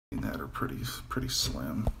pretty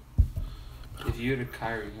slim. If you had a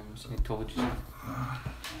Kyrie, I told you so.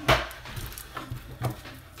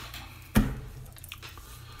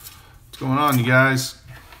 What's going on, you guys?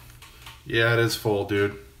 Yeah, it is full,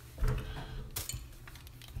 dude.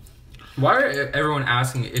 Why are everyone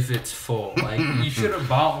asking if it's full? Like, you should have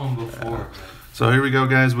bought one before. So here we go,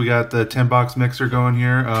 guys. We got the 10-box mixer going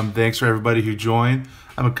here. Thanks for everybody who joined.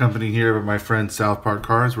 I'm accompanied here by my friend South Park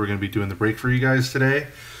Cards. We're going to be doing the break for you guys today.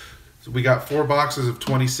 So we got 4 boxes of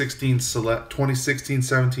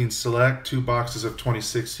 2016-17 Select, 2 boxes of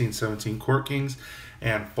 2016-17 Court Kings,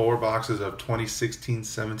 and 4 boxes of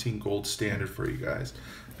 2016-17 Gold Standard for you guys.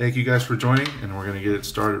 Thank you guys for joining, and we're going to get it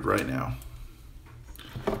started right now.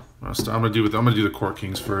 I'm gonna do the Court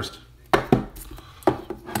Kings first.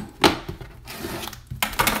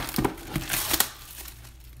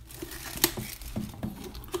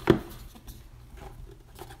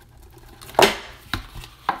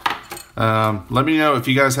 Let me know if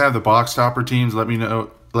you guys have the box topper teams. Let me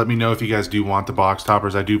know if you guys do want the box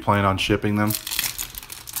toppers. I do plan on shipping them.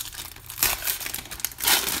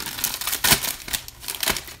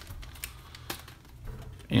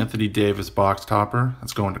 Anthony Davis box topper.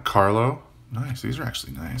 That's going to Carlo. Nice. These are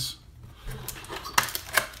actually nice.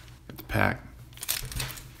 Get the pack.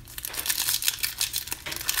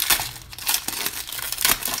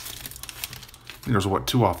 There's what,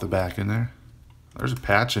 2 off the back in there. There's a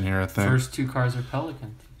patch in here, I think. First 2 cards are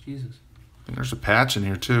Pelican. Jesus. I think there's a patch in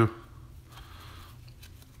here too.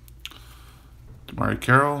 Damari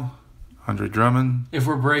Carroll, Andre Drummond. If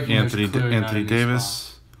we're breaking, Anthony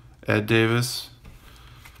Davis, Ed Davis.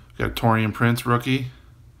 We got a Taurean Prince rookie,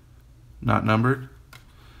 not numbered.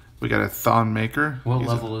 We got a Thon Maker. What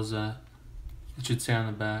level is that? It should say on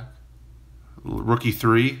the back. Rookie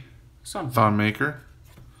 3, Thon Maker.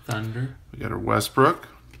 Thunder. We got a Westbrook.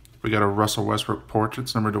 We got a Russell Westbrook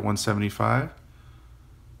Portraits, numbered to 175.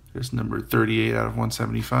 Here's number 38 out of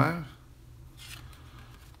 175.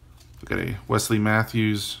 We got a Wesley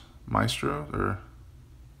Matthews Maestro, or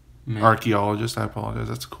Archaeologist, I apologize.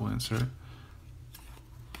 That's a cool insert.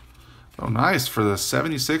 Oh, nice. For the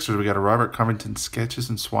 76ers, we got a Robert Covington Sketches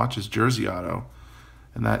and Swatches jersey auto.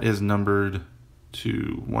 And that is numbered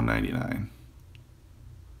to 199.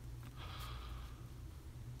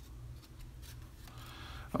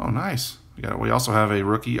 Oh, nice. We also have a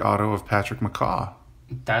rookie auto of Patrick McCaw.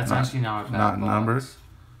 That's actually not a bad not box. numbered.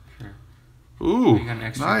 Sure. Ooh,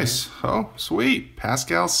 nice. Hit. Oh, sweet.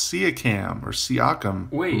 Pascal Siakam or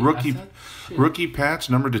Siakam. Wait, rookie patch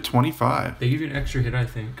numbered to 25. They give you an extra hit, I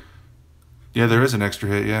think. Yeah, there is an extra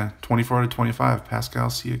hit, yeah. 24 to 25, Pascal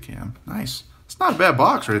Siakam. Nice. It's not a bad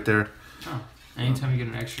box right there. Oh, anytime you get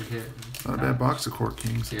an extra hit. Not a bad box of Court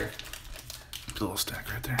Kings. Here. A little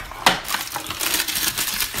stack right there.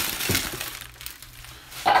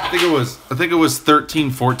 I think it was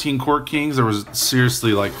 13, 14 Court Kings. There was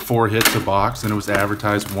seriously like 4 hits a box, and it was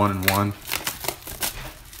advertised 1 and 1.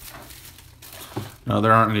 No,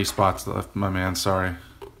 there aren't any spots left, my man. Sorry.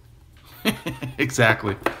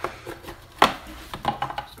 Exactly.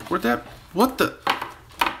 What the?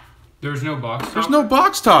 There's no box topper? There's no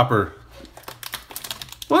box topper.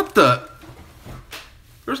 What the?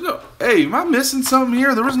 There's no. Hey, am I missing something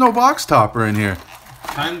here? There was no box topper in here.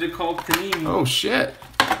 Time to call Panini. Oh shit.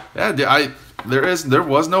 Yeah, there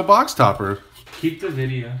was no box topper. Keep the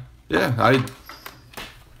video. Yeah,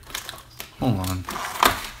 hold on.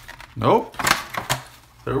 Nope.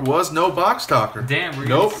 There was no box topper. Damn, we're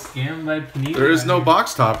getting scammed by Panini. There is no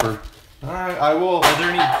box topper. Alright, I will. Are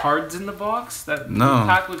there any cards in the box? No. The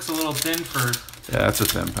pack looks a little thin for... Yeah, that's a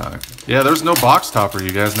thin pack. Yeah, there's no box topper,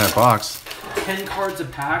 you guys, in that box. 10 cards a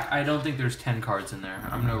pack? I don't think there's 10 cards in there.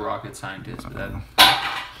 I'm no rocket scientist, but that...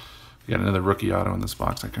 You got another rookie auto in this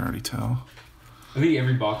box, I can already tell. I think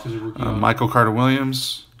every box is a rookie auto. Michael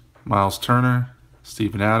Carter-Williams, Miles Turner,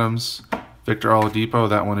 Steven Adams, Victor Oladipo.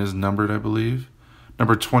 That one is numbered, I believe.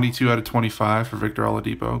 Number 22 out of 25 for Victor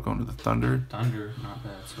Oladipo, going to the Thunder. Thunder, not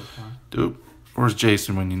bad so far. Dude, where's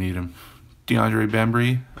Jason when you need him? DeAndre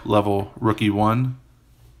Bembry, level rookie 1.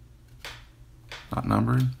 Not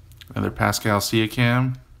numbered. Another Pascal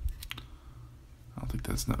Siakam. I don't think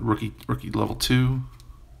that's not rookie level 2.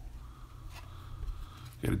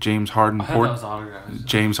 Got a James Harden Portraits.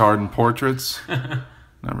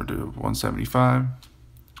 Number 175.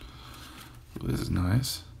 Ooh, this is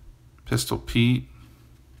nice. Pistol Pete.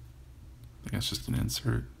 I think that's just an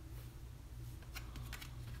insert.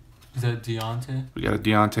 Is that Deontay? We got a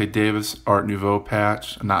Deontay Davis Art Nouveau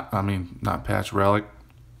patch. Not patch, relic.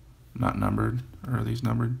 Not numbered. Or are these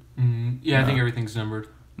numbered? Yeah, no. I think everything's numbered.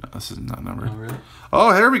 No, this is not numbered. Oh, really?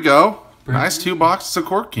 Oh, here we go. Nice 2 boxes of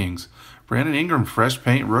Court Kings. Brandon Ingram, fresh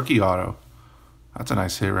paint rookie auto. That's a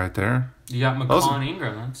nice hit right there. You got McCall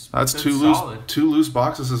Ingram. That's two loose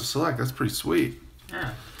boxes of select. That's pretty sweet.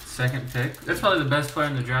 Yeah. Second pick. That's probably the best player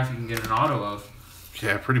in the draft you can get an auto of.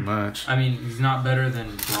 Yeah, pretty much. I mean, he's not better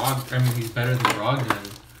than he's better than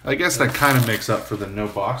Brogdon. I guess that kind of makes up for the no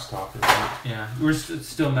box topper. Right? Yeah, we're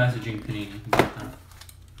still messaging Panini about that.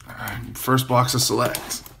 All right, first box of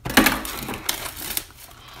select.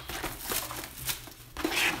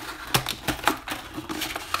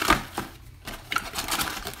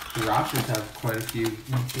 The Raptors have quite a few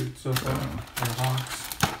so far in the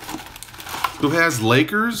box. Who has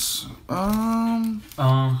Lakers? Hold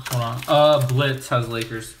on. Blitz has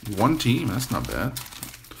Lakers. One team. That's not bad.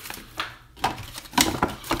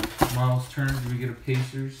 Miles Turner. Did we get a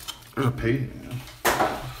Pacers? There's a pay. Yeah.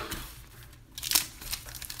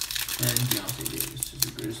 And Deontay Davis is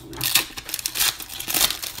a Grizzlies.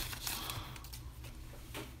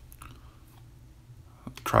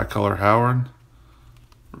 Tricolor Howard.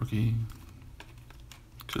 Rookie.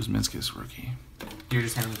 Kuzminskis rookie. You're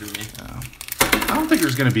just handing it to me. Yeah. I don't think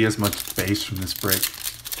there's going to be as much base from this break.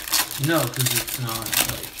 No, because it's not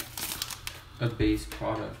like a base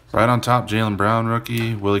product. Right on top, Jaylen Brown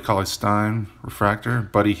rookie. Willie Cauley-Stein refractor.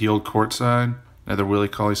 Buddy Hield courtside. Another Willie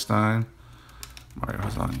Cauley-Stein. Mario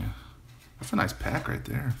Hezonja. That's a nice pack right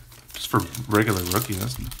there. Just for regular rookie,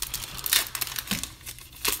 isn't it?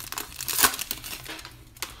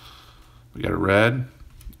 We got a red.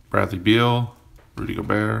 Bradley Beal. Rudy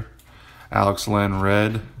Gobert. Alex Len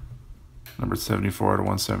red. Number 74 to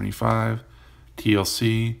 175.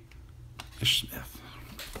 TLC. Ish Smith.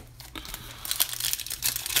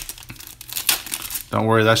 Don't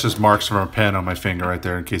worry, that's just marks from a pen on my finger right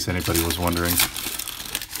there in case anybody was wondering.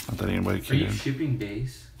 Not that anybody can. Are you shipping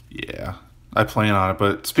base? Yeah, I plan on it.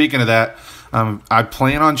 But speaking of that, I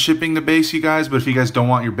plan on shipping the base, you guys. But if you guys don't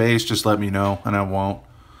want your base, just let me know, and I won't.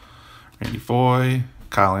 Randy Foye,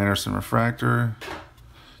 Kyle Anderson refractor,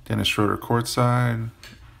 Dennis Schroeder courtside,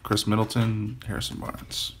 Chris Middleton, Harrison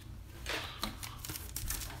Barnes.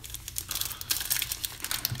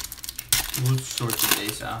 We'll sort the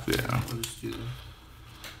base out. Yeah. We'll just do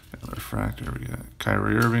Refractor, we got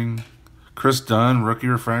Kyrie Irving, Chris Dunn, rookie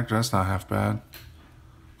refractor. That's not half bad.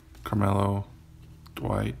 Carmelo,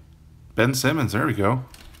 Dwight, Ben Simmons. There we go.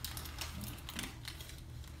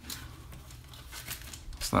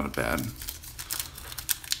 It's not a bad.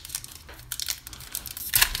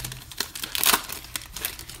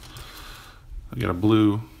 We got a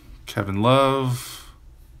blue, Kevin Love,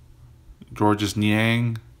 Georges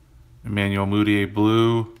Niang, Emmanuel Mudiay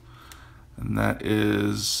blue, and that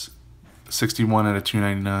is 61 out of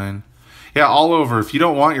 299. Yeah, all over. If you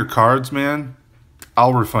don't want your cards, man,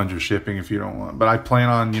 I'll refund your shipping if you don't want. But I plan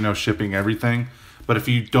on, shipping everything. But if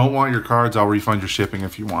you don't want your cards, I'll refund your shipping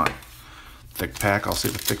if you want. Thick pack. I'll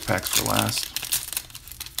save the thick packs for last.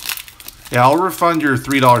 Yeah, I'll refund your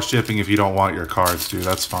 $3 shipping if you don't want your cards, dude.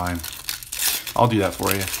 That's fine. I'll do that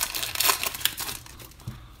for you.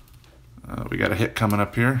 We got a hit coming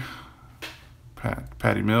up here.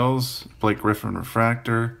 Patty Mills, Blake Griffin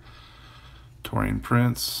refractor, Taurean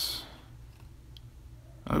Prince.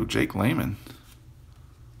 Oh, Jake Layman.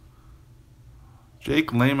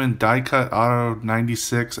 Jake Layman die cut auto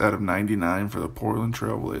 96 out of 99 for the Portland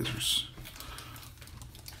Trail Blazers.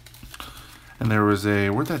 And there was a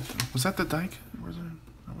was that the die cut? Where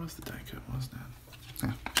was the die cut? What was that?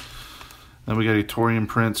 Yeah. Then we got a Taurean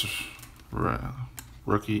Prince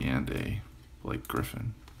rookie and a Blake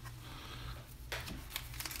Griffin.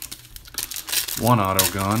 One auto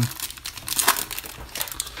gone.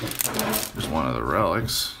 There's one of the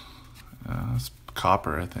relics. It's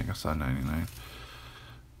copper, I think. I saw 99.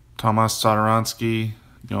 Tomas Satoransky,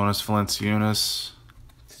 Jonas Valanciunas.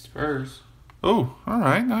 Spurs. Oh, all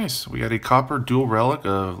right, nice. We got a copper dual relic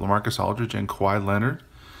of LaMarcus Aldridge and Kawhi Leonard.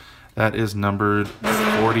 That is numbered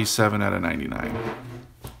 47 out of 99.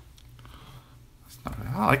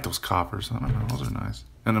 I like those coppers. I don't know. Those are nice.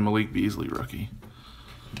 And a Malik Beasley rookie.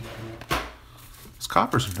 Those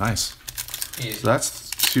coppers are nice. Yeah. So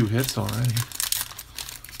that's 2 hits already.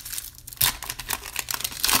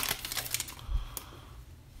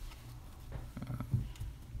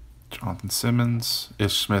 Jonathan Simmons,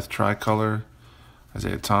 Ish Smith tricolor,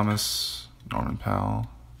 Isaiah Thomas, Norman Powell,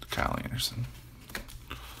 Kyle Anderson.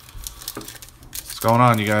 What's going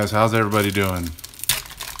on, you guys? How's everybody doing?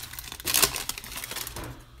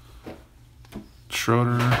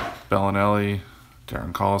 Schroeder, Bellinelli,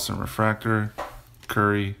 Darren Collison refractor,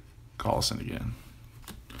 Curry, Collison again.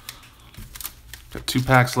 Got 2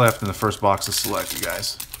 packs left in the first box of select, you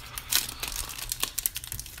guys.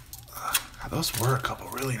 those were a couple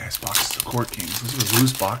really nice boxes of Court Kings. Those were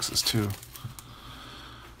loose boxes, too.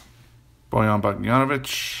 Bojan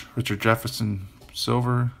Bogdanovic, Richard Jefferson,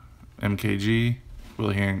 Silver, MKG,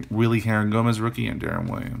 Willie Herring Gomez, rookie, and Darren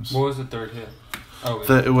Williams. What was the third hit? Oh,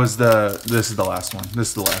 this is the last one. This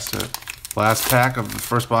is the last hit. Last pack of the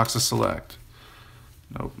first box of Select.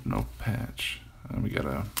 Nope, no patch. And we got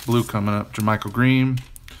a blue coming up. Jermichael Green,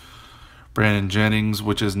 Brandon Jennings,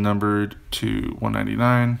 which is numbered to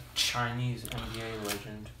 199. Chinese NBA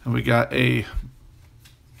legend. And we got a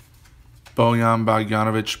Bojan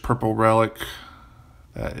Bogdanovic purple relic.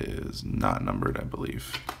 That is not numbered, I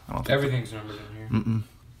believe. I don't think everything's numbered in here.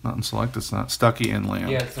 Not in Select. It's not. Stuckey and Lamb.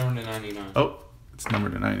 Yeah, it's numbered to 99. Oh, it's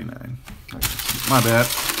numbered to 99. My bad.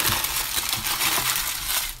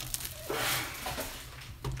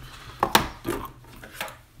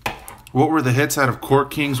 What were the hits out of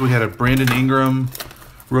Court Kings? We had a Brandon Ingram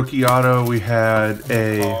rookie auto. We had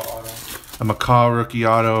a McCaw rookie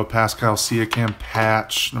auto, a Pascal Siakam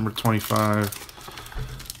patch, number 25.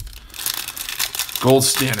 Gold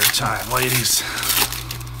standard time, ladies.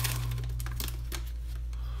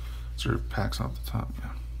 Is there packs off the top? Yeah.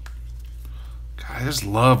 God, I just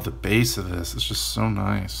love the base of this. It's just so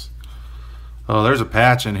nice. Oh, there's a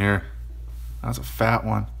patch in here. That's a fat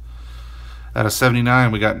one. Out of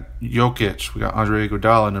 79, we got Jokic. We got Andre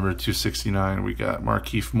Iguodala, number 269. We got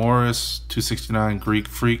Markieff Morris, 269. Greek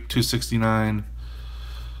Freak, 269.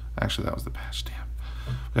 Actually, that was the patch. Damn.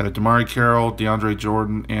 We got a Damari Carroll, DeAndre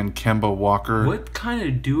Jordan, and Kemba Walker. What kind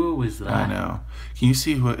of duo was that? I know. Can you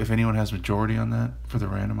see if anyone has majority on that for the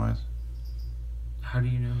randomized? How do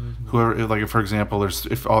you know whoever? Like, for example, there's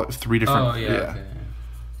if three different. Oh yeah. Okay.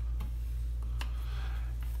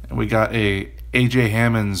 And we got a AJ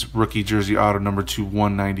Hammond's rookie jersey auto number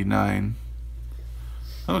 199.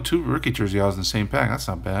 Oh, 2 rookie jersey autos in the same pack. That's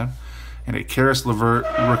not bad. And a Karis LeVert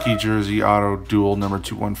rookie jersey auto dual number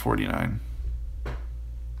 149.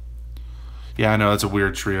 Yeah, I know that's a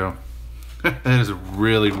weird trio. That is a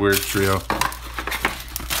really weird trio.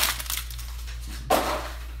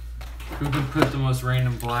 Who could put the most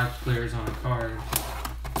random black players on a card?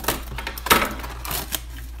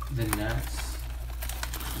 The Nets.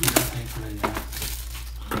 You don't think for the Nets?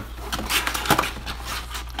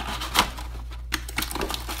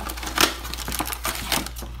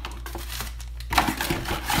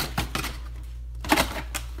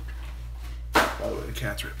 By the way, the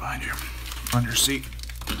cat's right behind you. On your seat.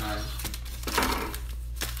 Alright.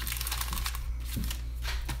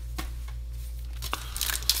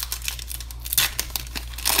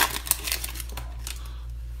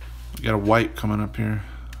 We got a white coming up here.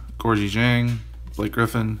 Gorgie Jang, Blake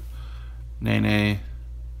Griffin, Nene,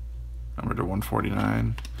 number to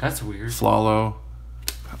 149. That's weird. Flalo,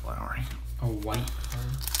 Pat Lowry. A white card.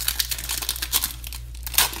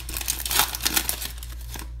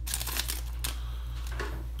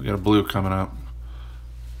 We got a blue coming up.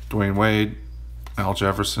 Dwayne Wade, Al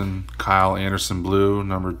Jefferson, Kyle Anderson blue,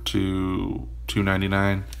 number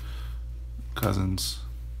 299. Cousins,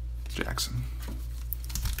 Jackson.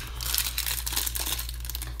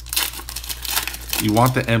 You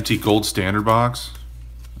want the empty gold standard box?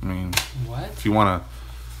 I mean, what? If you want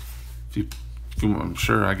to, I'm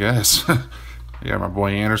sure, I guess. I got my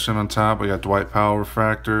boy Anderson on top. We got Dwight Powell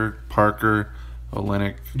refractor, Parker,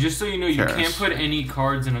 Olynyk. Just so you know, you Karras. can't put any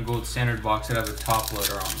cards in a gold standard box that have a top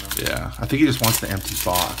loader on them. Yeah, I think he just wants the empty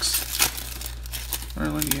box. All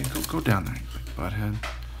right, Lindy, go down there, you big butthead.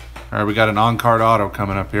 All right, we got an on-card auto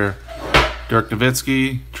coming up here. Dirk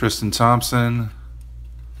Nowitzki, Tristan Thompson.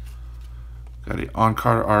 Got an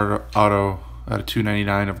on-card auto out of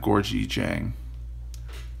 299 of Gorgie Jang.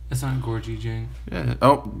 That's not Gorgie Jang. Yeah.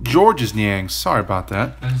 Oh, George's Niang. Sorry about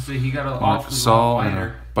that. I was gonna say he got an Mark awful Gasol lot and lighter.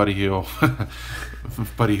 a Buddy Hield.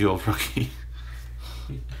 Buddy Hield rookie.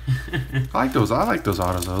 I like those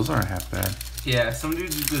autos. Those aren't half bad. Yeah, some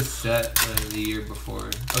dude did this set the year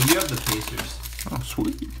before. Oh, you have the Pacers. Oh,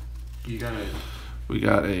 sweet. You got a. We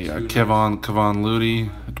got a Kevon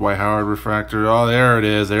Looney, a Dwight Howard refractor. Oh, there it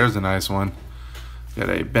is. There's a nice one. Got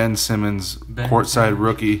a Ben Simmons courtside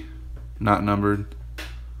rookie, not numbered.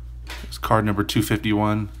 It's card number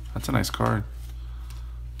 251. That's a nice card.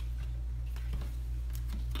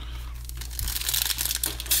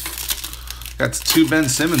 That's 2 Ben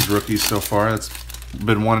Simmons rookies so far. That's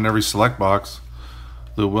been one in every select box.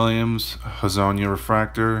 Lou Williams, Hazonia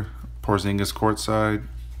refractor, Porzingis courtside,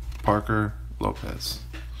 Parker, Lopez.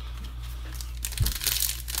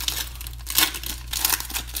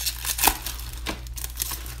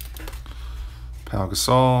 Pau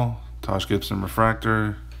Gasol, Taj Gibson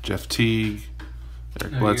refractor, Jeff Teague,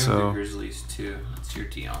 Eric No, Bledsoe. you have the Grizzlies too. It's your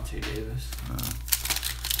Deontay Davis.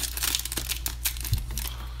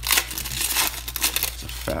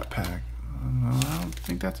 fat pack. No, I don't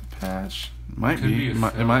think that's a patch. Might Could be a it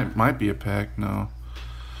filler. might be a pack. No.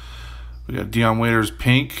 We got Dion Waiters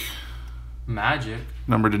pink, Magic.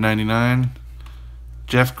 number /99.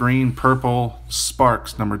 Jeff Green purple,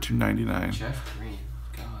 Sparks number /299. Jeff Green.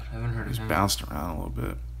 God, I haven't heard of He's him. bounced around a little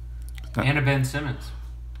bit. And a Ben Simmons.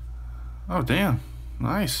 Oh damn,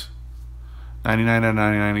 nice.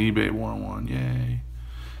 99/99 eBay 101. Yay.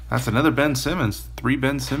 That's another Ben Simmons. 3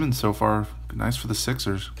 Ben Simmons so far. Nice for the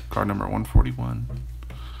Sixers. Card number 141.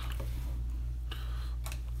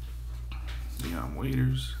 Dion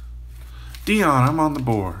Waiters. Dion, I'm on the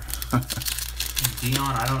board.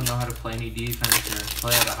 Dion, I don't know how to play any defense or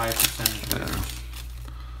play at a high percentage.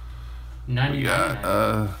 We 99.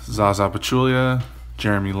 got Zaza Pachulia,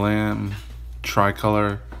 Jeremy Lamb,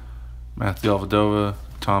 Tricolor, Matthew Alvadova,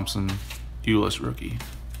 Thompson, Ulis rookie.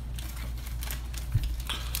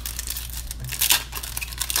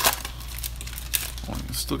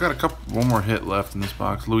 Still got one more hit left in this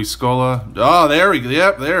box. Luis Scola. Oh, there we go.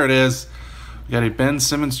 Yep, there it is. We got a Ben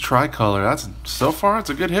Simmons tricolor. That's so far. It's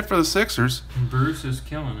a good hit for the Sixers. Bruce is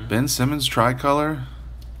killing it. Ben Simmons tricolor.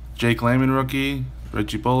 Jake Layman rookie.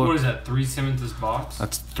 Reggie Bullock. What is that? 3 Simmons this box?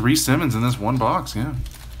 That's 3 Simmons in this one box. Yeah.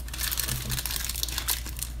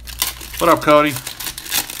 What up, Cody?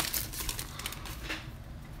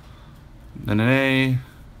 Nene.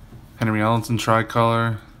 Henry Ellenson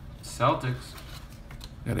tricolor. Celtics.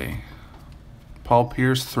 Got a Paul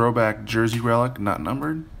Pierce throwback jersey relic, not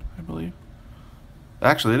numbered, I believe.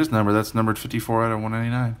 Actually, it is numbered. That's numbered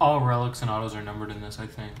 54/199. All relics and autos are numbered in this, I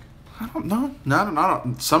think. I don't know.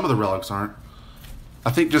 Not some of the relics aren't.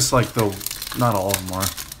 I think just like not all of them are.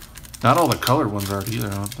 Not all the colored ones are either,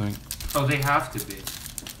 I don't think. Oh, they have to be.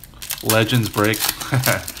 Legends break.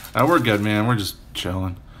 Oh, we're good, man. We're just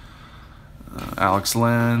chilling. Alex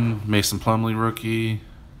Len, Mason Plumlee rookie.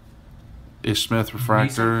 Ish Smith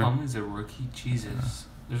refractor. Mason Plumlee's a rookie? Jesus.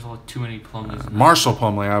 There's like too many Plumlees in Marshall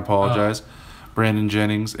Plumlee, I apologize. Brandon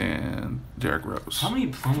Jennings and Derrick Rose. How many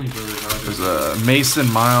Plumlee brothers are there? There's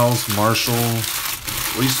Mason, Miles, Marshall,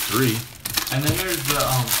 at least 3. And then there's the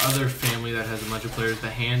other family that has a bunch of players, the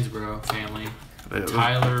Hansbrough family. Yeah,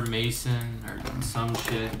 Tyler, Mason, or some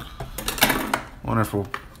shit. wonder if we'll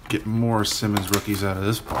get more Simmons rookies out of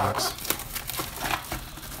this box.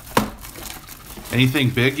 Anything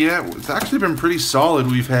big yet? It's actually been pretty solid.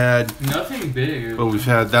 We've had, Nothing big. but we've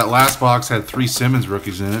had that last box had 3 Simmons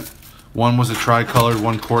rookies in it. One was a tricolored,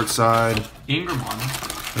 one courtside, Ingram on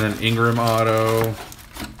it. and then Ingram auto.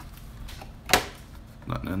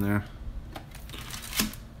 Nothing in there.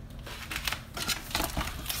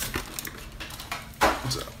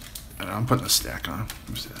 What's up? I'm putting a stack on.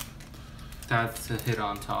 What's that? That's a hit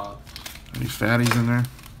on top. Any fatties in there?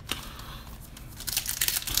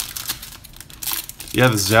 Yeah,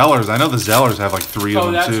 the Zellers. I know the Zellers have like 3 of Oh,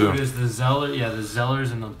 them that's too. what it is. The Zeller, yeah, the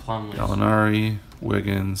Zellers and the Plumlees. Gallinari,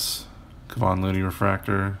 Wiggins, Kevon Looney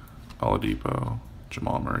refractor, Oladipo,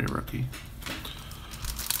 Jamal Murray rookie.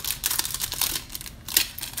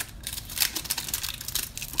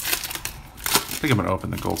 I think I'm gonna open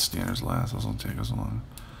the gold standards last. Those won't take us long.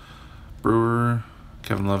 Brewer,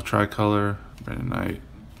 Kevin Love tricolor, Brandon Knight,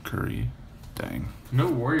 Curry. Dang. No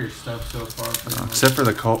Warrior stuff so far. pretty much. Except for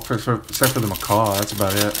the except for the McCaw, that's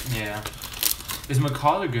about it. Yeah. Is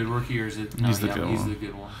McCall the good rookie or is it? No, He's the yeah, good he's one. the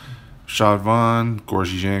good one. Shad Vaughn,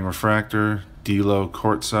 Gorgie Zhang refractor, D'Lo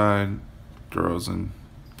courtside, DeRozan,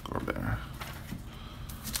 Gobert.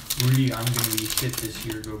 Rudy, I'm gonna be hit this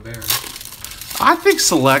year, Gobert. I think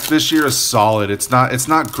Select this year is solid. It's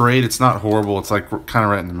not great. It's not horrible. It's like kind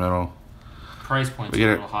of right in the middle. Price point's We a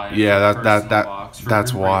get little it. high. Yeah, for that personal box. For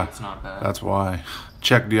that's group why. rate, It's not bad. That's why.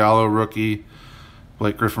 Check Diallo rookie,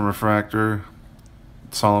 Blake Griffin refractor,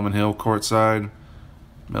 Solomon Hill courtside,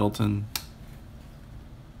 Middleton,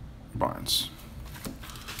 Barnes.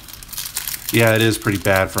 Yeah, it is pretty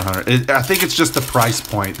bad for Hunter. I think it's just the price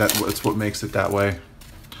point that's what makes it that way.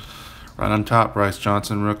 Right on top, Bryce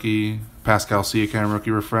Johnson rookie, Pascal Siakam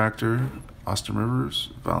rookie refractor, Austin Rivers,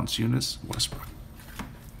 Valanciunas, Westbrook.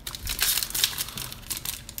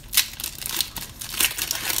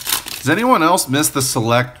 Does anyone else miss the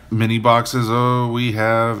Select mini boxes? Oh, we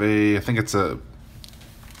have I think it's a,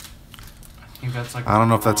 I think that's like. I don't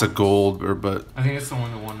know if that's a bronze. gold but I think it's the one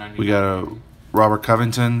to 190. we got a Robert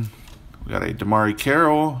Covington. We got a Damari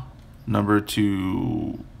Carroll, number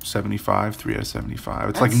 275, 3/75.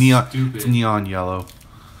 It's like That's neon. stupid. It's neon yellow.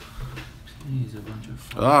 He's a bunch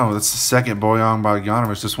of. Oh, that's the second Bojan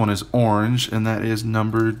Bogdanovic. This one is orange, and that is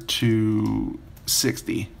numbered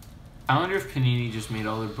 260. I wonder if Panini just made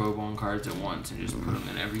all their Boban cards at once and just put them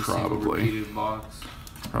in every single Probably. repeated box.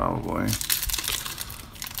 Probably.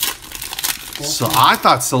 So I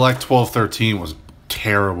thought Select 12-13 was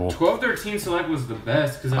terrible. 12-13 Select was the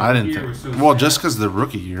best because I didn't think. was so Well, sad. just because the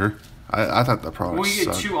rookie year, I thought the product Well, you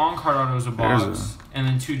get sucked. 2 on-card autos a There's box, and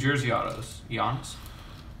then 2 jersey autos. Giannis?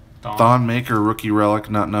 Thon Maker rookie relic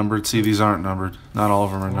not numbered. See, these aren't numbered. Not all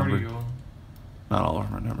of them are Where do numbered. you go? Not all of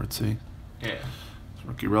them are numbered. See, Yeah.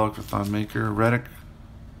 rookie relic for Thon Maker. Reddick.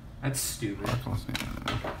 That's stupid.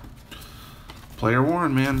 Player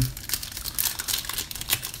worn, man.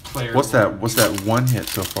 Player What's that one hit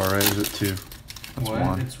so far? Right? Is it 2? That's what?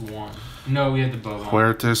 1. It's 1. No, we had the Boban.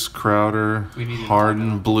 Huertas, Crowder, We needed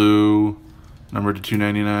Harden, Boban. blue, number to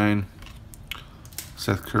 299.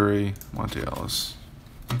 Seth Curry, Monte Ellis.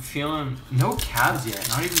 I'm feeling no Cavs yet.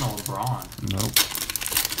 Not even the LeBron. Nope.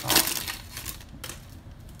 Oh,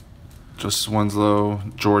 Justice Winslow,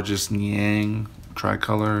 Georges Niang,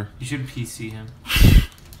 tricolor. you should PC him.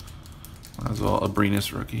 As well,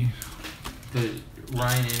 Abrinas rookie. The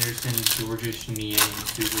Ryan Anderson, Georges Niang,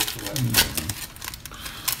 super select.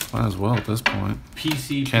 Might as well at this point.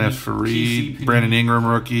 PC. Kenneth PC, Faried, Brandon Ingram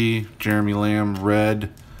rookie, Jeremy Lamb,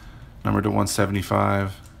 red, number to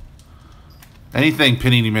 175. Anything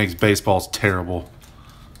Panini makes baseball's terrible.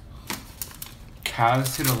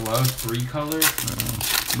 Cavs hit a low 3 color.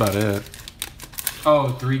 That's about it. Oh,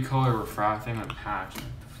 3 color refracting and patch. What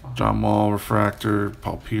the fuck? John Wall, refractor,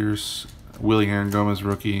 Paul Pierce, Willie Aaron Gomez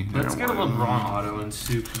rookie. Let's get a Aaron Warren. LeBron auto and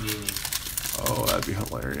sue Panini. Oh, that'd be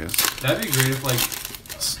hilarious. That'd be great if like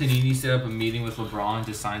Panini set up a meeting with LeBron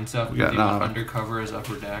to sign stuff. We got and they went Nana. undercover as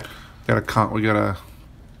upper deck. We got a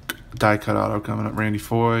die cut auto coming up. Randy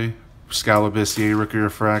Foy, Scalabissier rookie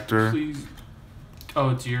refractor. Please. Oh,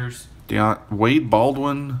 it's yours. Wade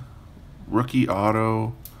Baldwin, rookie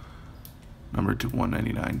auto, number to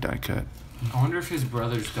 199 die cut. I wonder if his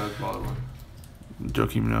brother's Doug Baldwin.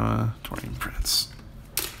 Joakim Noah, Torian Prince.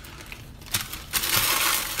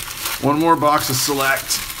 One more box of Select.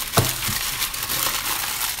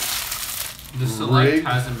 The select Rigged.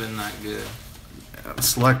 hasn't been that good. Yeah, the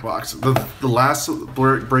Select box. The last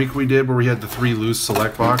break we did where we had the 3 loose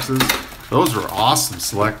Select boxes, those were awesome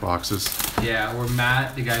Select boxes. Yeah, where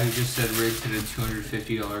Matt, the guy who just said Riggs, hit a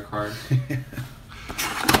 $250 card.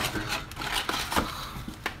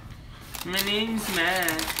 My name's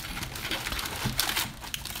Matt.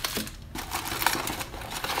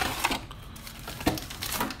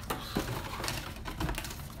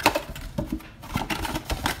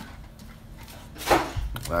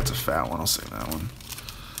 That's a fat one. I'll say that one.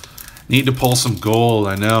 Need to pull some gold.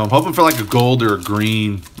 I know. I'm hoping for like a gold or a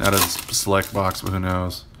green out of the Select box, but who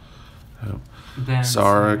knows? Ben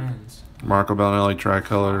Sarek, Simmons. Marco Bellinelli,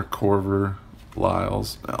 tricolor, Corver,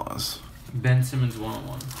 Lyles, Ellis. Ben Simmons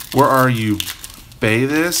 101. Where are you? Bay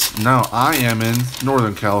this? No, I am in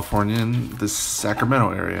Northern California in the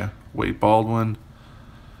Sacramento area. Wade Baldwin,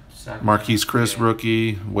 Sacramento. Marquise Chris Yeah.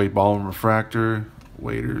 rookie, Wade Baldwin refractor,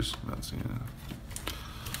 Waiters. That's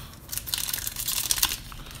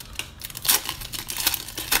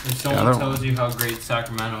If someone that tells one. you how great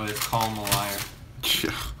Sacramento is, call him a liar.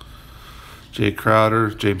 Jay Crowder,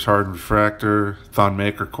 James Harden refractor, Thon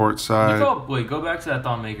Maker courtside. Go back to that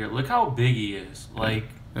Thon Maker. Look how big he is. Like,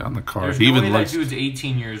 Yeah, on the card. there's He no even way looks that dude's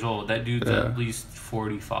 18 years old. That dude's Yeah. at least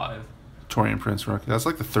 45. Torian Prince rookie. That's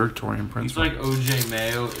like the 3rd Torian Prince. He's like OJ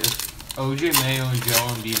Mayo. If OJ Mayo and Joe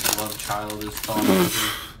Embiid's love child is Thon Maker.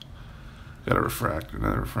 Got a refractor,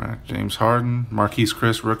 another refractor. James Harden, Marquise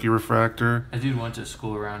Chris rookie refractor, That dude went to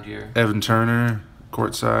school around here. Evan Turner,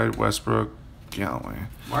 courtside, Westbrook, Galloway.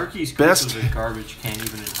 Marquise Chris Best- was a garbage can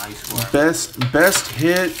even in high school. Best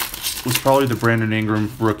hit was probably the Brandon Ingram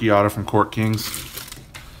rookie auto from Court Kings.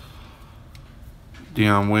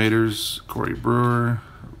 Deion Waiters, Corey Brewer,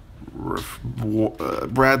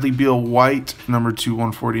 Bradley Beal White, number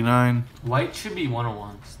 2/149. White should be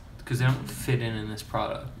 101s because they don't fit in this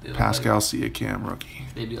product. They look Pascal like, Siakam rookie.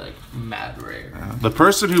 they'd be like mad rare. The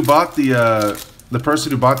person who bought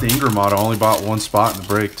the Ingram auto only bought one spot in the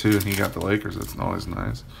break too, and he got the Lakers. That's always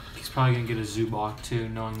nice. He's probably gonna get a Zubac too,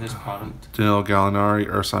 knowing this product. Danilo Gallinari,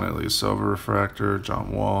 Ersan Ilyasova refractor,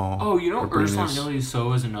 John Wall. Oh, you know, Abrinas. Ursan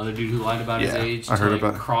Ilyasova is another dude who lied about his Yeah, age I to heard like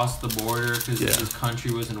about- cross the border because Yeah. his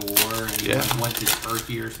country was in war and he Yeah. went to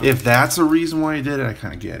Turkey or something. If that's a reason why he did it, I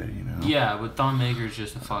kind of get it. You know. Yeah, but Thon Maker's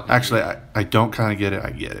just a fucking. Actually, idiot. I don't kind of get it.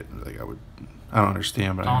 I get it. Like I don't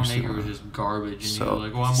understand, but I Thon understand. Maker was just garbage, and So, you were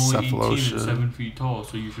like, "Well, I'm only 18 Cephalosha. and 7 feet tall,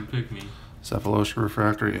 so you should pick me." Cephalosha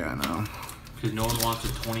refractor. Yeah, I know. Because no one wants a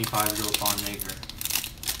 25-year-old Thon Maker.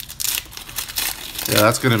 Yeah,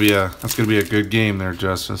 that's gonna be a good game there,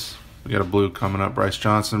 Justice. We got a blue coming up. Bryce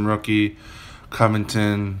Johnson rookie,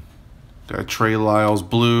 Covington, got Trey Lyles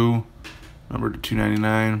blue, number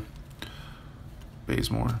 299.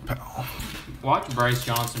 Bazemore. Powell. Watch Bryce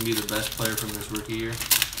Johnson be the best player from this rookie year.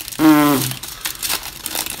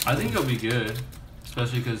 I think he'll be good,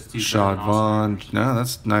 especially because he's Shad Vaughn. No,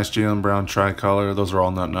 that's nice. Jaylen Brown tricolor. Those are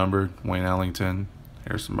all not numbered. Wayne Ellington,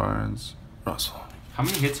 Harrison Barnes, Russell. How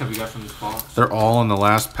many hits have we got from this box? They're all in the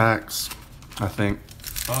last packs, I think.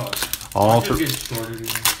 Oh, All just three. get shorter.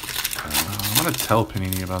 I'm gonna tell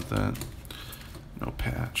Panini about that. No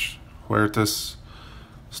patch. Huertas,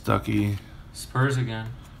 Stuckey. Spurs again.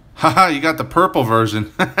 Haha, you got the purple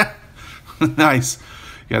version. Nice.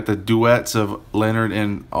 You got the duets of Leonard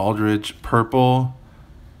and Aldridge. Purple,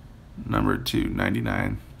 number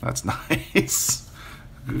 299. That's nice.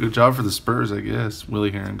 Good job for the Spurs, I guess.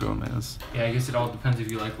 Willie Heron Gomez. Yeah, I guess it all depends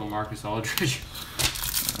if you like LaMarcus Aldridge.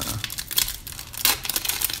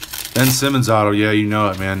 Ben Simmons auto. Yeah, you know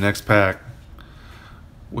it, man. Next pack.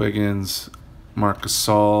 Wiggins, Marc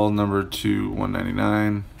Gasol, number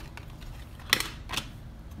 2/199.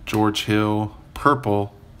 George Hill,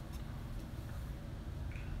 purple.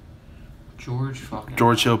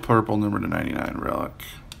 George Hill, purple, number 299, relic.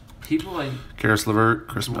 People like Karis LeVert,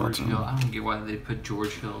 Chris George Middleton. Hill. I don't get why they put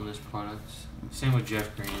George Hill in this product. Same with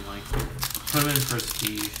Jeff Green. Like, put him in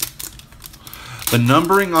prestige. The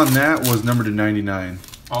numbering on that was number 299.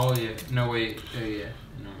 Oh, yeah. No, wait. Yeah.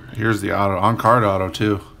 Number 9. Here's the auto. On-card auto,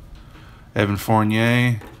 too. Evan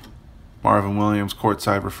Fournier, Marvin Williams,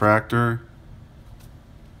 courtside refractor.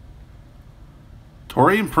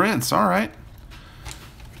 Taurean Prince, all right.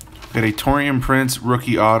 Got a Taurean Prince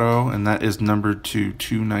rookie auto, and that is numbered to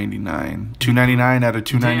 299. 299 out of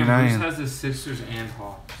 299. Damn, Bruce has the Sixers and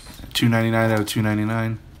Hawks. 299 out of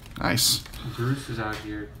 299. Nice. Bruce is out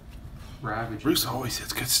here ravaging. Bruce always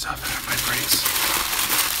hits good stuff out of my breaks.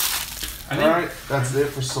 I think All right, that's it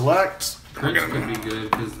for select. Prince could be good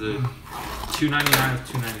because the 299 is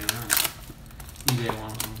 299. eBay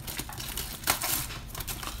one of them.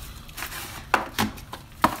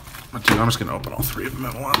 Dude, I'm just going to open all three of them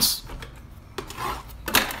at once.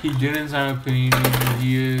 He didn't sign up Panini.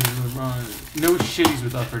 He is LeBron. No shitties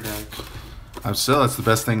with Upper Deck. I'm still, that's the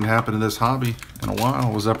best thing to happen to this hobby in a while,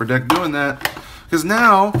 was Upper Deck doing that. Because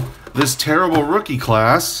now, this terrible rookie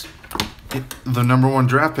class, the number 1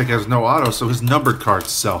 draft pick has no auto, so his numbered cards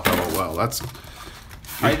sell hella well. That's...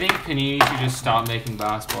 I think Panini should just stop making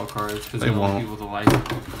basketball cards because they want won't. people to like them.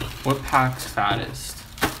 What pack's fattest?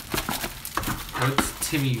 What's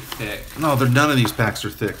Timmy thick? No, none of these packs are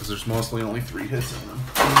thick because there's mostly only 3 hits in them.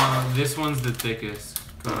 No, this one's the thickest.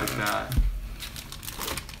 Go like that.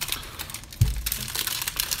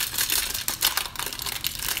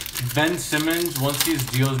 Ben Simmons, once his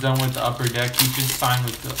deal is done with the Upper Deck, he should sign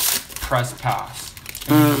with the Press Pass.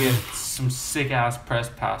 And we have some sick-ass Press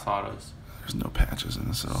Pass autos. There's no patches in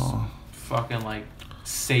this at all. Fucking, like,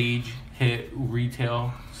 Sage hit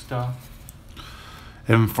retail stuff.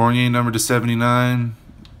 Evan Fournier, number 279.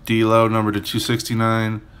 D'Lo, number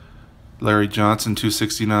 269. Larry Johnson,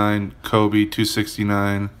 269. Kobe,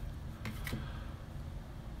 269.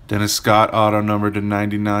 Dennis Scott, auto, number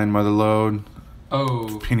 99. Motherload.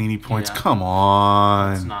 Oh. Panini points. Yeah. Come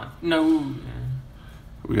on. It's not. No.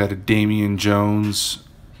 We got a Damian Jones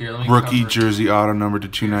Here, let me rookie cover. jersey auto, number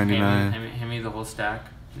 299. Hand me the whole stack.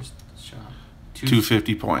 Just show.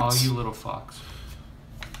 250 Oh, points. you little fucks.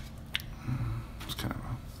 It's kind of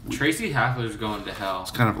Tracy Hackler's going to hell.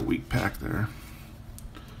 a weak pack there.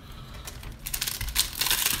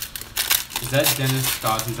 Is that Dennis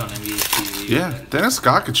Scott who's on NBA TV? Yeah, Dennis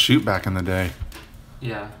Scott could shoot back in the day.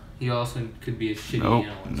 Yeah. He also could be a shitty Nope,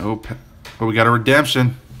 analyst. nope. But we got a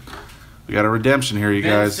redemption. We got a redemption here, you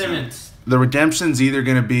Ben guys. Simmons. The redemption's either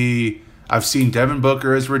going to be... I've seen Devin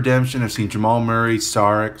Booker as redemption. I've seen Jamal Murray,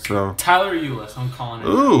 Saric, so... Tyler Ulis. I'm calling it.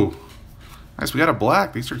 Ooh. Nice, we got a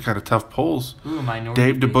black. These are kind of tough pulls. Ooh, minority.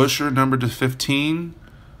 Dave base. DeBusschere, number 15.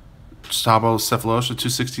 Gustavo Cephalosha,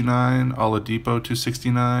 269. Oladipo,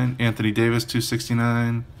 269. Anthony Davis,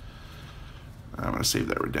 269. I'm going to save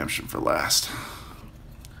that redemption for last.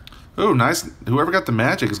 Oh, nice. Whoever got the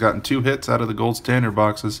Magic has gotten 2 hits out of the gold standard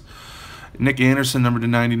boxes. Nick Anderson, number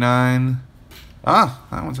 299. Ah,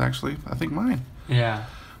 that one's actually, I think, mine. Yeah.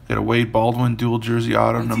 Got a Wade Baldwin dual jersey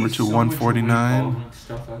auto, I number see 2, so much Wade 149. Baldwin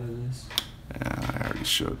stuff out of this. Yeah, I already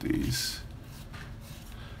showed these.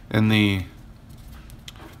 And the...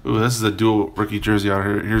 Ooh, this is a dual rookie jersey out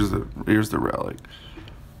here. Here's the relic.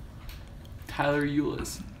 Tyler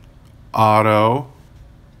Ulis. Auto.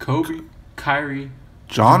 Kobe. Kyrie.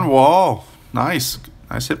 John Wall. Nice.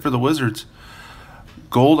 Nice hit for the Wizards.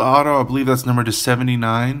 Gold auto, I believe that's number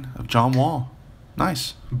 279 of John Wall.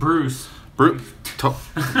 Nice. Bruce.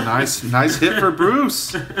 Nice hit for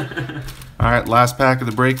Bruce. All right, last pack of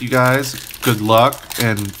the break, you guys. Good luck,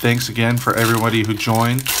 and thanks again for everybody who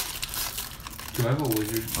joined. Do I have a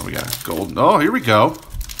wizard? Oh, we got gold. Oh, here we go.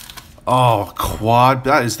 Oh, quad.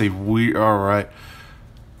 That is the weird. All right.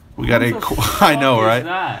 We got a. I know, right?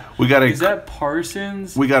 That? We got a. Is that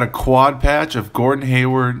Parsons? We got a quad patch of Gordon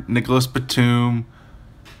Hayward, Nicholas Batum,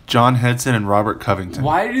 John Henson, and Robert Covington.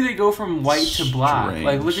 Why do they go from white to black? Strange.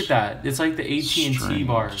 Like, look at that. It's like the AT&T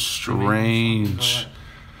bar. Strange.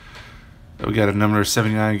 We got a number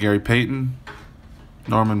 79, Gary Payton,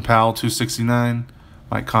 Norman Powell, 269,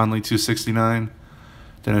 Mike Conley, 269,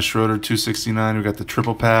 Dennis Schroeder, 269. We got the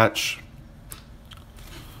triple patch.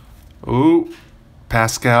 Ooh.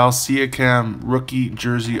 Pascal Siakam, rookie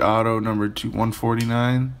jersey auto, number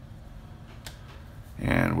 149.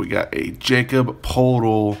 And we got a Jacob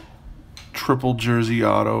Poeltl triple jersey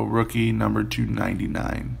auto, rookie, number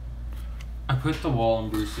 299. I put the wall on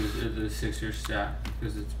Bruce's the Sixers stack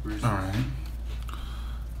because it's Bruce's. All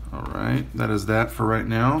right. That is that for right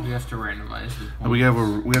now. We have to randomize the points. We have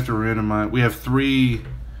to randomize. We have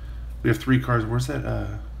three cards. Where's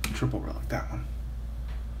that triple relic? That one.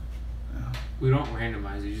 We don't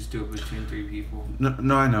randomize. You just do it between 3 people.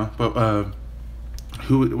 No, I know. But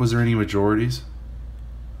who was there any majorities?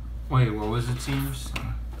 Wait, what was the teams?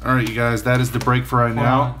 All right, you guys. That is the break for right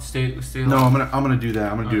now. Stay. No, I'm gonna do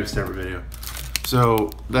that. I'm gonna do a separate video.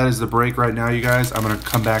 So that is the break right now, you guys. I'm gonna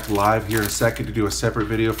come back live here in a second to do a separate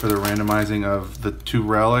video for the randomizing of the 2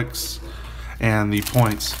 relics and the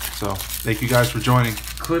points. So thank you guys for joining.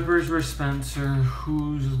 Clippers were Spencer.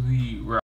 Who's the